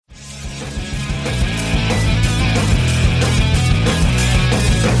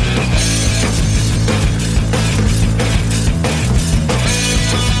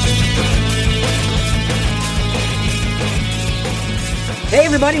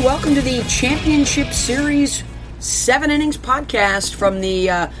everybody. Welcome to the Championship Series 7 Innings podcast from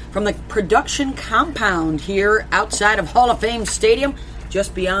the production compound here outside of Hall of Fame Stadium,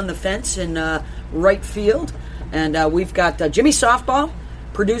 just beyond the fence in right field. And we've got Jimmy Softball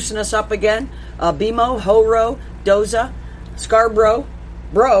producing us up again, BMO, Horo, Doza, Scarborough,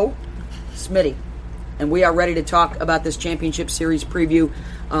 Bro, Smitty. And we are ready to talk about this Championship Series preview.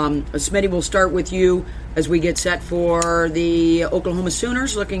 Smitty, we'll start with you as we get set for the Oklahoma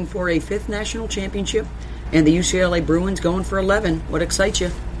Sooners looking for a 5th national championship, and the UCLA Bruins going for 11. What excites you?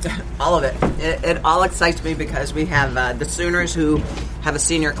 All of it. It all excites me because we have the Sooners who have a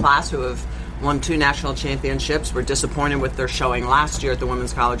senior class who have won 2 national championships. We're disappointed with their showing last year at the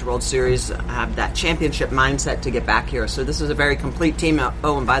Women's College World Series. Have that championship mindset to get back here. So this is a very complete team.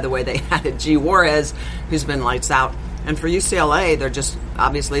 Oh, and by the way, they added G. Juarez, who's been lights out. And for UCLA, they're just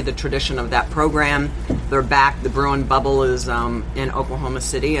obviously the tradition of that program. They're back. The Bruin bubble is in Oklahoma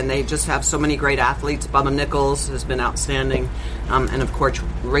City, and they just have so many great athletes. Bubba Nichols has been outstanding. And, of course,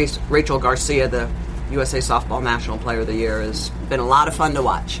 Rachel Garcia, the USA Softball National Player of the Year, has been a lot of fun to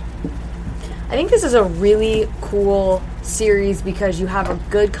watch. I think this is a really cool series because you have a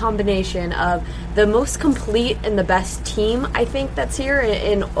good combination of the most complete and the best team, I think, that's here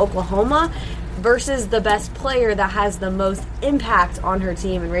in Oklahoma, versus the best player that has the most impact on her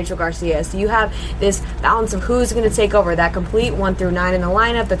team in Rachel Garcia. So you have this balance of who's going to take over, that complete 1 through 9 in the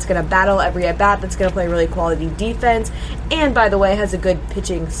lineup that's going to battle every at-bat, that's going to play really quality defense, and, by the way, has a good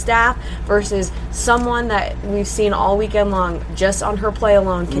pitching staff, versus someone that we've seen all weekend long, just on her play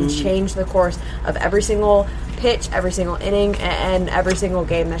alone, can change the course of every single pitch, every single inning, and every single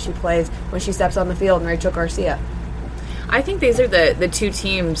game that she plays when she steps on the field, in Rachel Garcia. I think these are the 2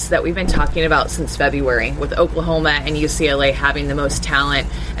 teams that we've been talking about since February, with Oklahoma and UCLA having the most talent,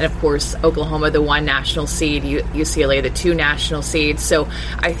 and of course Oklahoma the 1 national seed, UCLA the 2 national seeds. So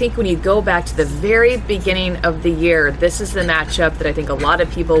I think when you go back to the very beginning of the year, this is the matchup that I think a lot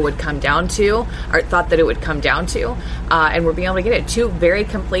of people would come down to, or thought that it would come down to, and we're being able to get it. 2 very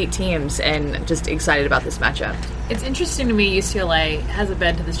complete teams, and just excited about this matchup. It's interesting to me, UCLA hasn't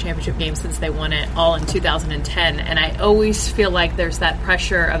been to this championship game since they won it all in 2010, and I always feel like there's that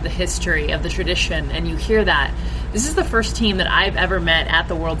pressure of the history, of the tradition, and you hear that. This is the first team that I've ever met at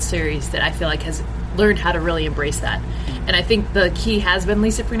the World Series that I feel like has learned how to really embrace that. And I think the key has been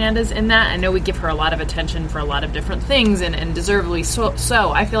Lisa Fernandez in that. I know we give her a lot of attention for a lot of different things, and deservedly so.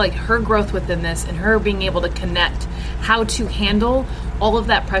 I feel like her growth within this and her being able to connect how to handle all of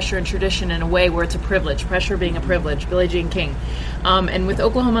that pressure and tradition in a way where it's a privilege, pressure being a privilege, Billie Jean King. And with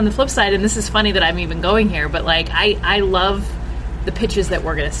Oklahoma on the flip side, and this is funny that I'm even going here, but like I love the pitches that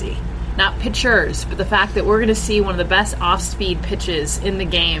we're going to see. Not pitchers, but the fact that we're going to see one of the best off-speed pitches in the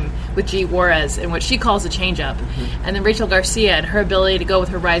game with G. Juarez and what she calls a changeup. And then Rachel Garcia and her ability to go with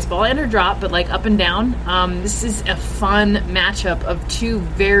her rise ball and her drop, but like up and down. This is a fun matchup of 2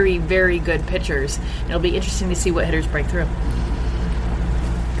 very, very good pitchers. It'll be interesting to see what hitters break through.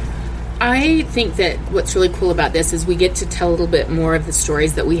 I think that what's really cool about this is we get to tell a little bit more of the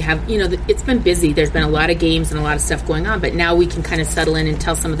stories that we have. You know, it's been busy. There's been a lot of games and a lot of stuff going on, but now we can kind of settle in and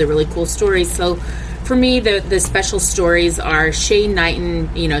tell some of the really cool stories. So for me, the special stories are Shay Knighton,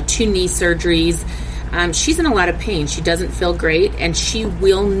 2 knee surgeries. She's in a lot of pain. She doesn't feel great, and she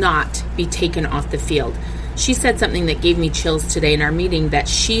will not be taken off the field. She said something that gave me chills today in our meeting, that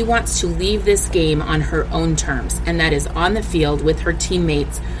she wants to leave this game on her own terms, and that is on the field with her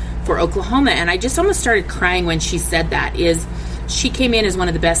teammates for Oklahoma. And I just almost started crying when she said that. She came in as one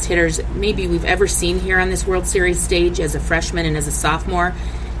of the best hitters maybe we've ever seen here on this World Series stage as a freshman and as a sophomore.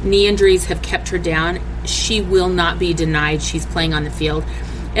 Knee injuries have kept her down. She will not be denied. She's playing on the field.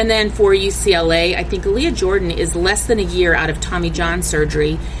 And then for UCLA, I think Aaliyah Jordan is less than a year out of Tommy John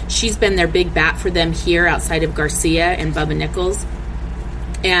surgery. She's been their big bat for them here outside of Garcia and Bubba Nichols.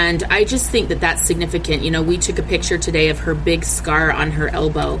 And I just think that that's significant. We took a picture today of her big scar on her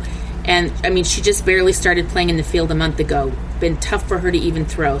elbow. And, I mean, she just barely started playing in the field a month ago. Been tough for her to even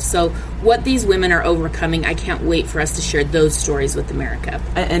throw. So what these women are overcoming, I can't wait for us to share those stories with America.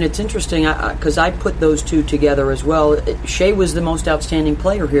 And it's interesting, because I put those 2 together as well. Shay was the most outstanding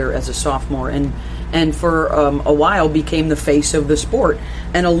player here as a sophomore, and for a while became the face of the sport.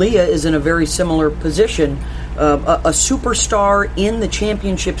 And Aaliyah is in a very similar position. A superstar in the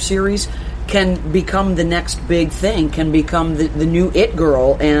championship series can become the next big thing, can become the new it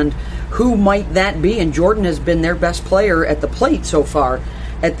girl, and who might that be? And Jordan has been their best player at the plate so far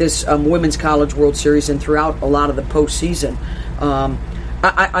at this Women's College World Series and throughout a lot of the postseason.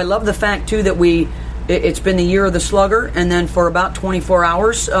 I love the fact, too, that it's been the year of the slugger, and then for about 24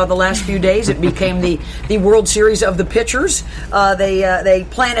 hours the last few days, it became the World Series of the pitchers. They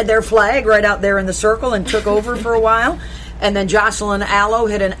planted their flag right out there in the circle and took over for a while. And then Jocelyn Alo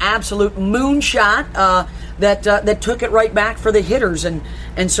hit an absolute moonshot that took it right back for the hitters.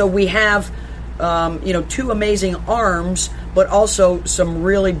 And so we have two amazing arms, but also some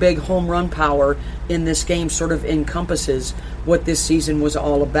really big home run power in this game. Sort of encompasses what this season was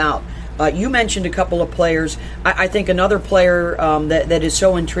all about. You mentioned a couple of players. I think another player that is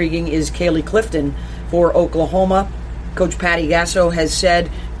so intriguing is Kaylee Clifton for Oklahoma. Coach Patty Gasso has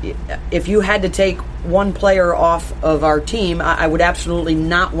said, if you had to take one player off of our team, I would absolutely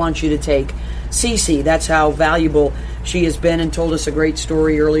not want you to take Cece. That's how valuable she has been, and told us a great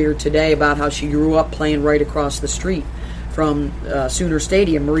story earlier today about how she grew up playing right across the street from Sooner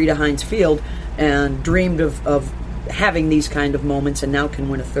Stadium, Marita Hines Field, and dreamed of having these kind of moments, and now can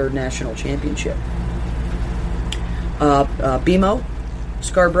win a third national championship. BMO,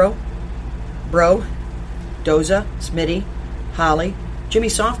 Scarborough, Bro, Doza, Smitty, Holly. Jimmy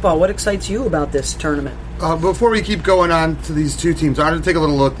Softball, what excites you about this tournament? Before we keep going on to these two teams, I wanted to take a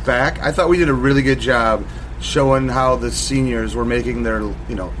little look back. I thought we did a really good job showing how the seniors were making their,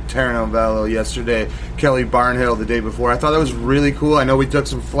 Taryn Novello yesterday, Kelly Barnhill the day before. I thought that was really cool. I know we took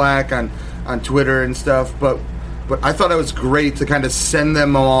some flack on Twitter and stuff, but I thought it was great to kind of send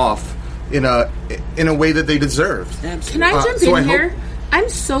them off in a way that they deserved. Absolutely. Can I jump in here? I'm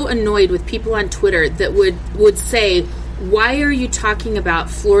so annoyed with people on Twitter that would say, why are you talking about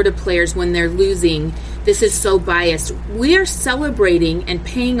Florida players when they're losing? This is so biased. We are celebrating and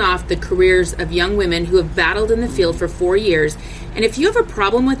paying off the careers of young women who have battled in the field for 4 years. And if you have a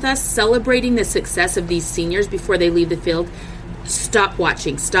problem with us celebrating the success of these seniors before they leave the field, stop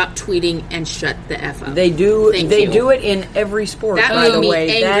watching, stop tweeting, and shut the F up. They do. Thank They you. do it in every sport. That by made the me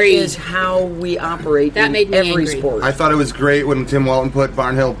way, angry. that is how we operate That in made me every angry. sport. I thought it was great when Tim Walton put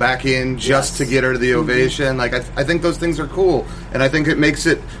Barnhill back in just to get her the ovation. Like I think those things are cool, and I think it makes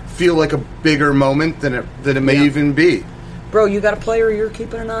it feel like a bigger moment than it may even be. Bro, you got a player you're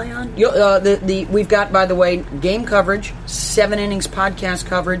keeping an eye on? We've got, by the way, game coverage, 7 innings podcast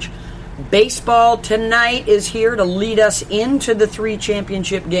coverage. Baseball tonight is here to lead us into the 3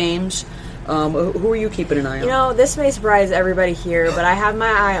 championship games. Who are you keeping an eye on? This may surprise everybody here, but I have my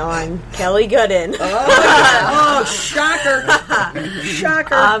eye on Kelly Gooden. Oh, shocker.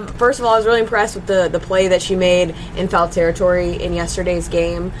 Shocker. First of all, I was really impressed with the play that she made in foul territory in yesterday's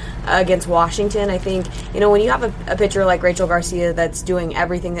game against Washington. I think, when you have a pitcher like Rachel Garcia that's doing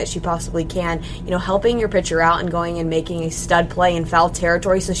everything that she possibly can, helping your pitcher out and going and making a stud play in foul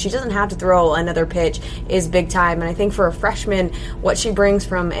territory so she doesn't have to throw another pitch is big time. And I think for a freshman, what she brings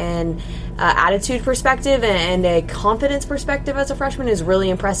from an attitude perspective and a confidence perspective as a freshman is really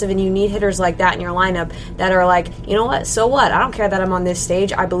impressive, and you need hitters like that in your lineup that are like, you know what, so what? I don't care that I'm on this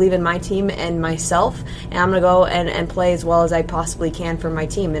stage. I believe in my team and myself, and I'm going to go and play as well as I possibly can for my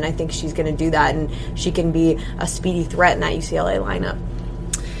team, and I think she's going to do that, and she can be a speedy threat in that UCLA lineup.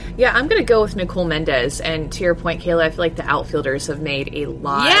 Yeah, I'm going to go with Nicole Mendez. And to your point, Kayla, I feel like the outfielders have made a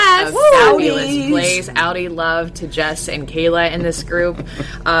lot of fabulous plays. Audi love to Jess and Kayla in this group.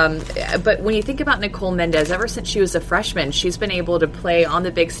 But when you think about Nicole Mendez, ever since she was a freshman, she's been able to play on the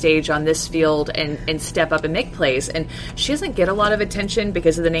big stage on this field and step up and make plays. And she doesn't get a lot of attention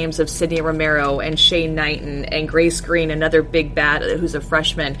because of the names of Sydney Romero and Shane Knighton and Grace Green, another big bat who's a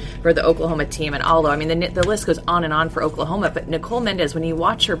freshman for the Oklahoma team, and Aldo. I mean, the list goes on and on for Oklahoma. But Nicole Mendez, when you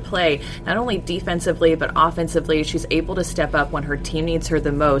watch her play, not only defensively but offensively, she's able to step up when her team needs her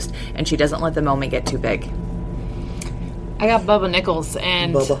the most, and she doesn't let the moment get too big. I got Bubba Nichols,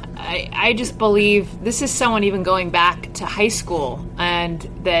 and I just believe this is someone even going back to high school and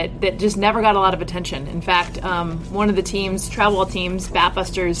that just never got a lot of attention. In fact, one of the teams, travel ball teams,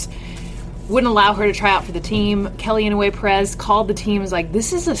 Batbusters, wouldn't allow her to try out for the team. Kelly Inouye Perez called the team, was like,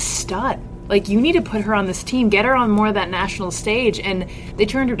 this is a stud. Like, you need to put her on this team, get her on more of that national stage, and they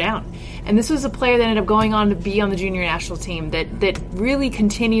turned her down. And this was a player that ended up going on to be on the junior national team that really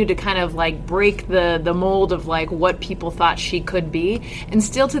continued to kind of like break the mold of like what people thought she could be. And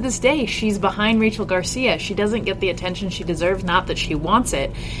still to this day, she's behind Rachel Garcia. She doesn't get the attention she deserves, not that she wants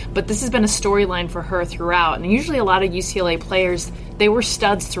it, but this has been a storyline for her throughout. And usually a lot of UCLA players, they were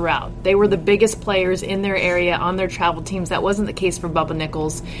studs throughout. They were the biggest players in their area on their travel teams. That wasn't the case for Bubba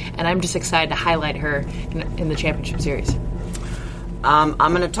Nichols, and I'm just excited to highlight her in the championship series. I'm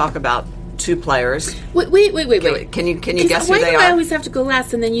going to talk about 2 players. Wait. Can you guess who Why they do are? I always have to go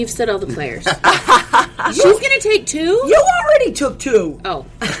last, and then you've said all the players? She's going to take 2? You already took 2. Oh.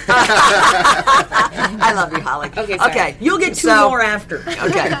 I love you, Holly. Okay, sorry. Okay. You'll get 2 more after.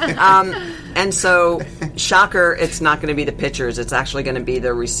 Okay. And so, shocker, it's not going to be the pitchers. It's actually going to be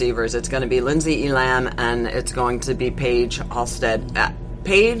the receivers. It's going to be Lindsay Elam, and it's going to be Paige Halstead.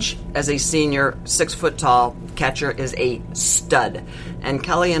 Paige, as a senior, 6 foot tall catcher, is a stud. And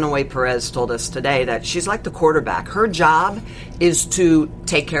Kelly Inouye Perez told us today that she's like the quarterback. Her job is to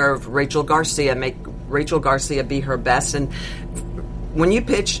take care of Rachel Garcia, make Rachel Garcia be her best. And when you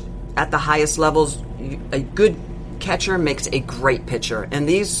pitch at the highest levels, a good catcher makes a great pitcher. And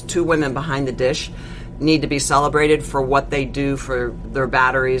these 2 women behind the dish need to be celebrated for what they do for their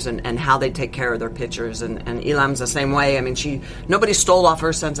batteries and how they take care of their pitchers. And Elam's the same way. I mean, nobody stole off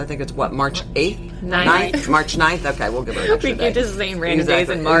her since, I think it's March 8th? 9th? March 9th? Okay, we'll give her an extra We day. keep just saying random days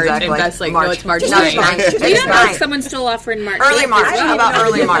in March, and that's like, no, it's March No, 9th. it's fine. You It's don't know fine. if someone stole off her in March. Early March. How about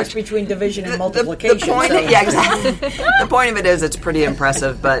early difference March? between division and multiplication. The point, so- yeah, exactly. The point of it is it's pretty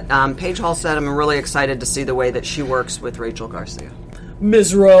impressive. But Paige Halstead, I'm really excited to see the way that she works with Rachel Garcia.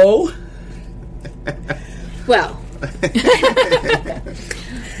 Ms. Rowe. Well,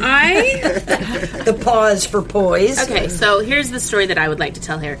 The pause for poise. okay, so here's the story that I would like to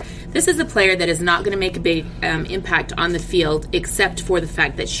tell here. This is a player that is not going to make a big impact on the field, except for the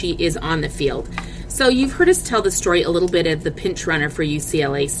fact that she is on the field. So you've heard us tell the story a little bit of the pinch runner for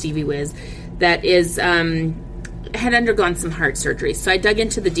UCLA, Stevie Wiz, that is had undergone some heart surgery. So I dug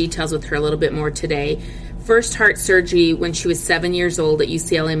into the details with her a little bit more today. First heart surgery when she was 7 years old at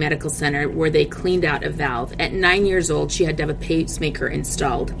UCLA Medical Center, where they cleaned out a valve. At 9 years old, she had to have a pacemaker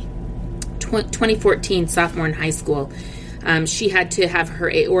installed. 2014, sophomore in high school, she had to have her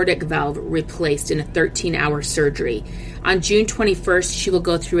aortic valve replaced in a 13-hour surgery. On June 21st, she will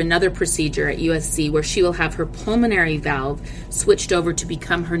go through another procedure at USC where she will have her pulmonary valve switched over to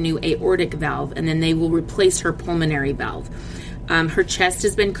become her new aortic valve, and then they will replace her pulmonary valve. Her chest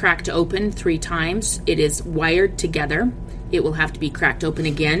has been cracked open 3 times. It is wired together. It will have to be cracked open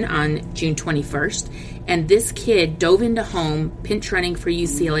again on June 21st. And this kid dove into home, pinch running for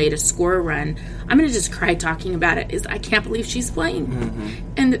UCLA to score a run. I'm going to just cry talking about it. I can't believe she's playing.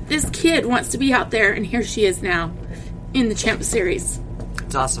 Mm-hmm. And this kid wants to be out there, and here she is now in the Champ Series.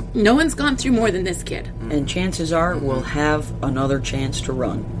 It's awesome. No one's gone through more than this kid. And chances are we'll have another chance to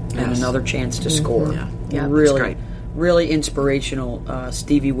run and another chance to score. Yeah, really, that's great. Really inspirational,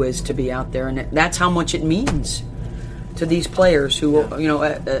 Stevie Wiz, to be out there. And that's how much it means to these players who,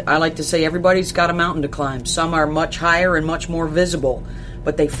 I like to say everybody's got a mountain to climb. Some are much higher and much more visible,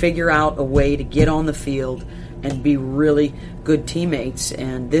 but they figure out a way to get on the field and be really good teammates.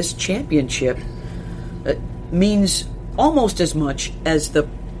 And this championship means almost as much as the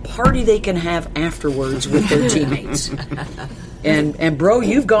party they can have afterwards with their teammates. And bro,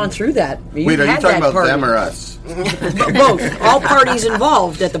 you've gone through that. Wait, are you talking about party. them or us? Both. All parties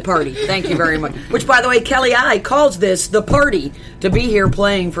involved at the party. Thank you very much. Which, by the way, Kelly I calls this the party to be here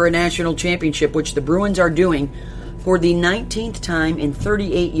playing for a national championship, which the Bruins are doing for the 19th time in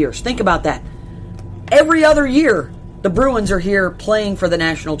 38 years. Think about that. Every other year, the Bruins are here playing for the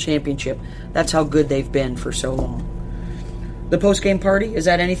national championship. That's how good they've been for so long. The post-game party, is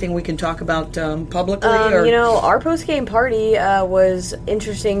that anything we can talk about publicly? Our post-game party was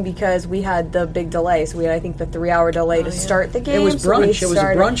interesting because we had the big delay. So we had, I think, the 3-hour delay to start the game. It was brunch. It was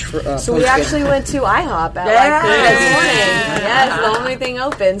a brunch for So we actually went to IHOP at 3 this morning. Yes, the only thing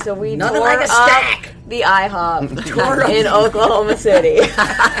open. So we Nothing tore like a up stack. the IHOP in Oklahoma City.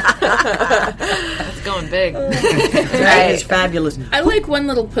 It's going big. That is fabulous. I like one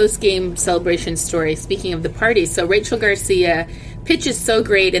little post-game celebration story, speaking of the party. So Rachel Garcia pitches so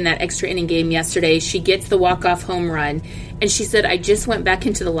great in that extra inning game yesterday. She gets the walk-off home run, and she said, I just went back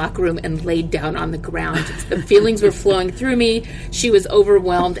into the locker room and laid down on the ground. The feelings were flowing through me. She was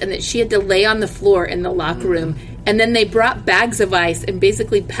overwhelmed, and that she had to lay on the floor in the locker room. And then they brought bags of ice and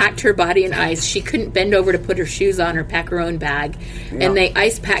basically packed her body in ice. She couldn't bend over to put her shoes on or pack her own bag. Yeah. And they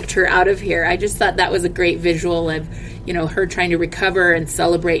ice packed her out of here. I just thought that was a great visual of, her trying to recover and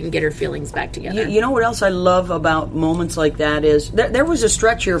celebrate and get her feelings back together. You know what else I love about moments like that is there was a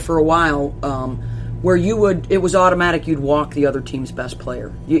stretch here for a while where it was automatic you'd walk the other team's best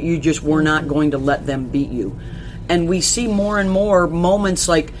player. You just were not going to let them beat you. And we see more and more moments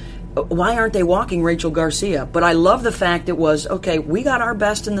like, why aren't they walking Rachel Garcia? But I love the fact it was, okay, we got our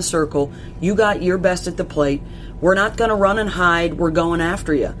best in the circle. You got your best at the plate. We're not going to run and hide. We're going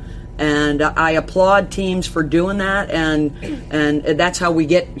after you. And I applaud teams for doing that, and that's how we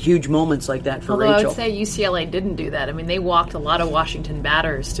get huge moments like that for Although Rachel. I would say UCLA didn't do that. I mean, they walked a lot of Washington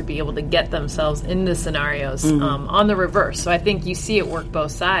batters to be able to get themselves into scenarios on the reverse. So I think you see it work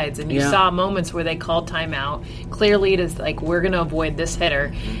both sides, and you saw moments where they called timeout. Clearly, it is like, we're going to avoid this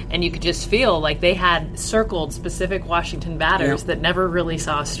hitter, and you could just feel like they had circled specific Washington batters that never really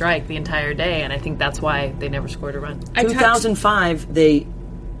saw a strike the entire day, and I think that's why they never scored a run. 2005, they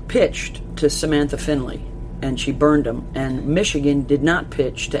pitched to Samantha Finley, and she burned them. And Michigan did not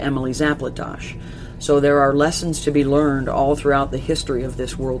pitch to Emily Zaplatosh. So there are lessons to be learned all throughout the history of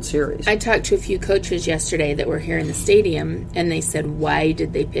this World Series. I talked to a few coaches yesterday that were here in the stadium, and they said, why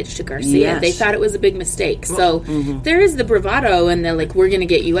did they pitch to Garcia? Yes. They thought it was a big mistake. So there is the bravado, and they're like, we're going to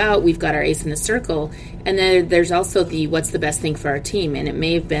get you out. We've got our ace in the circle. And then there's also the what's the best thing for our team, and it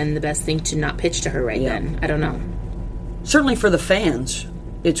may have been the best thing to not pitch to her then. I don't know. Certainly for the fans,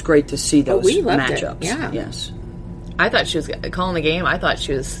 it's great to see those we loved it. matchups. Yeah. Yes. I thought she was calling the game. I thought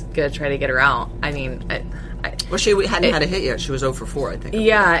she was going to try to get her out. I mean, Well, she hadn't had a hit yet. She was 0 for 4, I think.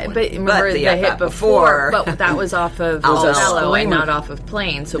 yeah, but remember the hit before, but that was off of Zello and not off of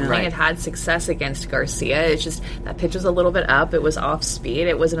Plain. So Plain had success against Garcia. It's just that pitch was a little bit up. It was off speed.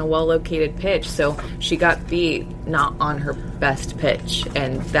 It wasn't a well-located pitch. So she got beat not on her best pitch.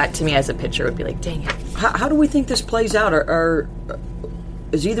 And that, to me, as a pitcher, would be like, dang it. How do we think this plays out?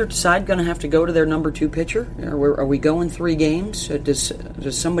 Is either side going to have to go to their number 2 pitcher? Are we going 3 games?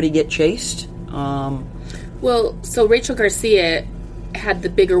 Does somebody get chased? Well, so Rachel Garcia had the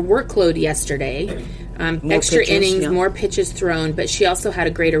bigger workload yesterday. Extra pitches, innings, yeah. more pitches thrown, but she also had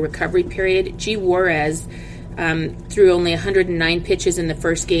a greater recovery period. G. Juarez threw only 109 pitches in the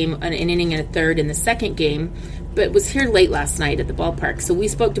first game, an inning and a third in the second game, but was here late last night at the ballpark. So we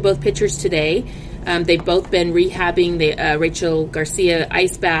spoke to both pitchers today. They've both been rehabbing. Rachel Garcia,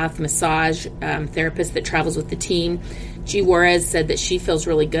 ice bath, massage therapist that travels with the team. G. Juarez said that she feels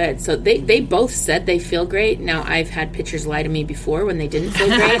really good. So they both said they feel great. Now, I've had pitchers lie to me before when they didn't feel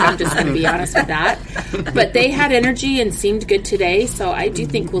great. I'm just going to be honest with that. But they had energy and seemed good today. So I do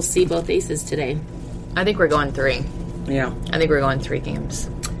think we'll see both aces today. I think we're going 3. Yeah. I think we're going 3 games.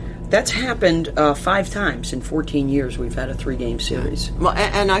 That's happened 5 times in 14 years. We've had a 3-game series. Well,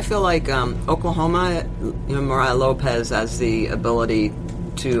 and I feel like Oklahoma, Mariah Lopez has the ability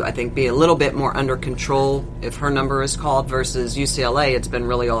to, I think, be a little bit more under control if her number is called versus UCLA. It's been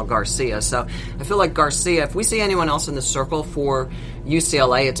really all Garcia. So I feel like Garcia, if we see anyone else in the circle for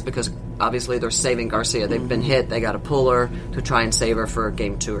UCLA, it's because obviously they're saving Garcia. They've been hit. They got to pull her to try and save her for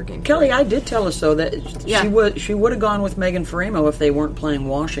game 2 or game 3. Kelly, I did tell us, though, that she would have gone with Megan Farimo if they weren't playing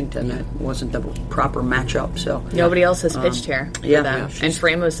Washington. That wasn't the proper matchup. So Nobody else has pitched here for yeah, them. yeah, And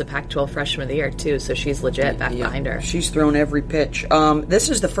Framo's the Pac-12 Freshman of the Year, too, so she's legit back behind her. She's thrown every pitch. This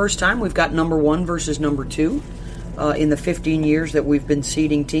is the first time we've got number 1 versus number 2 in the 15 years that we've been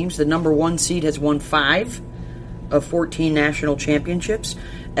seeding teams. The number 1 seed has won 5 of 14 national championships.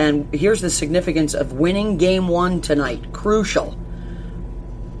 And here's the significance of winning Game 1 tonight. Crucial.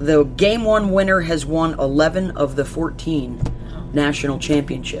 The Game 1 winner has won 11 of the 14 national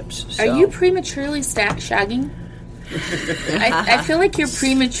championships. So. Are you prematurely shagging? I feel like you're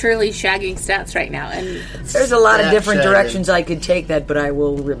prematurely shagging stats right now. And There's a lot of different directions I could take that, but I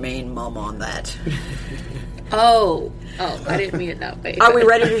will remain mum on that. Oh, I didn't mean it that way. Are we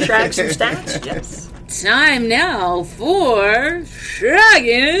ready to shag some stats? Yes. Time now for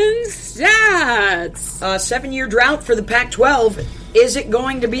Shagging Stats. 7-year drought for the Pac-12. Is it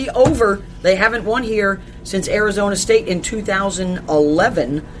going to be over? They haven't won here since Arizona State in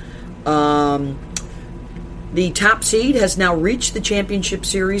 2011. The top seed has now reached the championship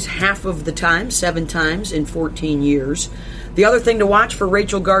series half of the time, 7 times in 14 years. The other thing to watch for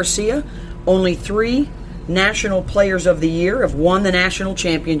Rachel Garcia, only 3 National Players of the Year have won the national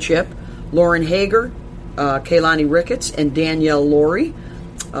championship. Lauren Hager, Kaylani Ricketts, and Danielle Laurie.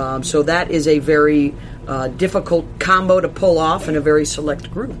 So that is a very difficult combo to pull off in a very select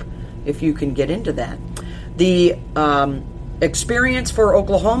group, if you can get into that. The experience for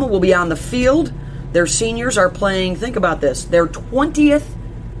Oklahoma will be on the field. Their seniors are playing, think about this, their 20th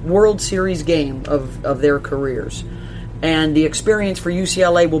World Series game of their careers. And the experience for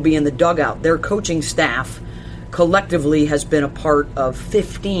UCLA will be in the dugout. Their coaching staff collectively has been a part of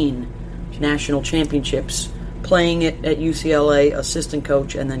 15 national championships, playing it at UCLA, assistant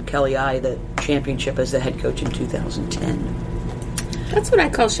coach, and then Kelly I, the championship as the head coach in 2010. That's what I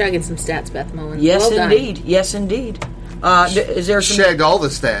call shagging some stats, Beth Mullen. Yes, well done. indeed. Yes, indeed. Is there some? Shagged all the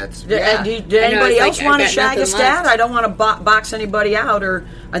stats. Did anybody else want to shag a stat? I don't want to box anybody out. Or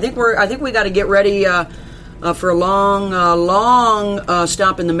I think we got to get ready for a long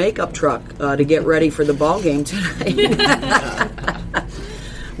stop in the makeup truck to get ready for the ball game tonight.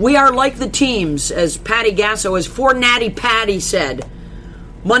 We are like the teams, as Patty Gasso, as For Natty Patty said.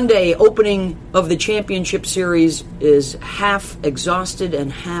 Monday, opening of the championship series, is half exhausted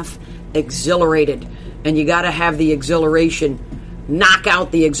and half exhilarated. And you got to have the exhilaration knock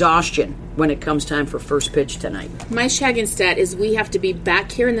out the exhaustion when it comes time for first pitch tonight. My shaggin' stat is we have to be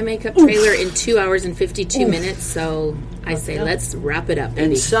back here in the makeup trailer in 2 hours and 52 minutes, so I say let's wrap it up, baby.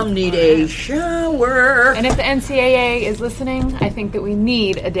 And some need a shower. And if the NCAA is listening, I think that we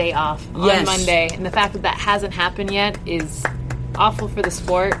need a day off on Monday. And the fact that that hasn't happened yet is awful for the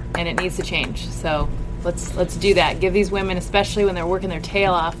sport, and it needs to change. So let's do that. Give these women, especially when they're working their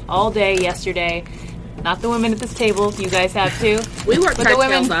tail off all day yesterday, not the women at this table, you guys have too. We worked our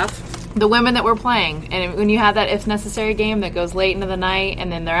tails off. The women that were playing. And when you have that if necessary game that goes late into the night and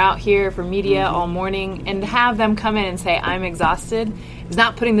then they're out here for media all morning, and to have them come in and say, I'm exhausted, is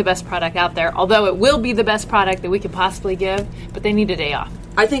not putting the best product out there, although it will be the best product that we could possibly give, but they need a day off.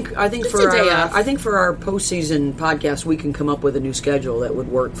 I think for our postseason podcast, we can come up with a new schedule that would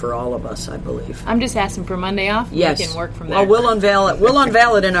work for all of us. I believe. I'm just asking for Monday off. Yes, we can work from there. Well, we'll unveil it. We'll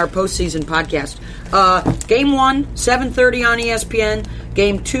unveil it in our postseason podcast. Game 1, 7:30 on ESPN.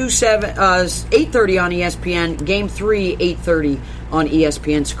 Game 2, 8:30 on ESPN. Game 3, 8:30 on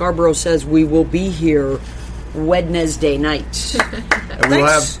ESPN. Scarborough says we will be here Wednesday night.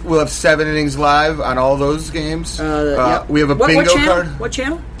 We'll have 7 innings live on all those games. Yep. We have a bingo card. What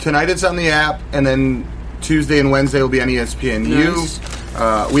channel? Tonight it's on the app, and then Tuesday and Wednesday will be on ESPNU.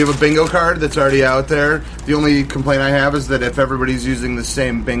 Nice. We have a bingo card that's already out there. The only complaint I have is that if everybody's using the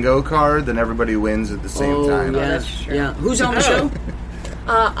same bingo card, then everybody wins at the same time. Yeah. Who's on the show?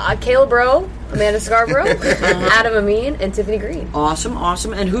 Caleb Rowe, Amanda Scarborough, Adam Amin, and Tiffany Green.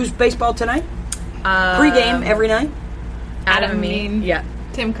 Awesome. And who's baseball tonight? Pre-game every night? Adam Amin, Yeah.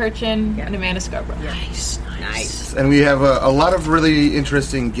 Tim Kirchin, and Amanda Scarborough. Nice. And we have a lot of really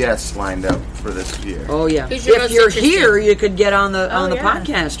interesting guests lined up for this year. Oh yeah. Who's your If most you're interesting? here, you could get on the yeah.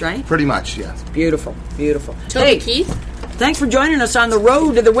 podcast, right? Pretty much, yes. Beautiful. Toby Keith? Thanks for joining us on the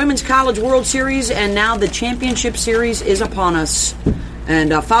road to the Women's College World Series, and now the Championship Series is upon us.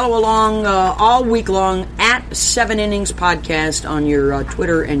 And follow along all week long at 7 Innings Podcast on your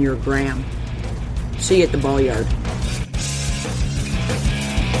Twitter and your Gram. See you at the ball yard.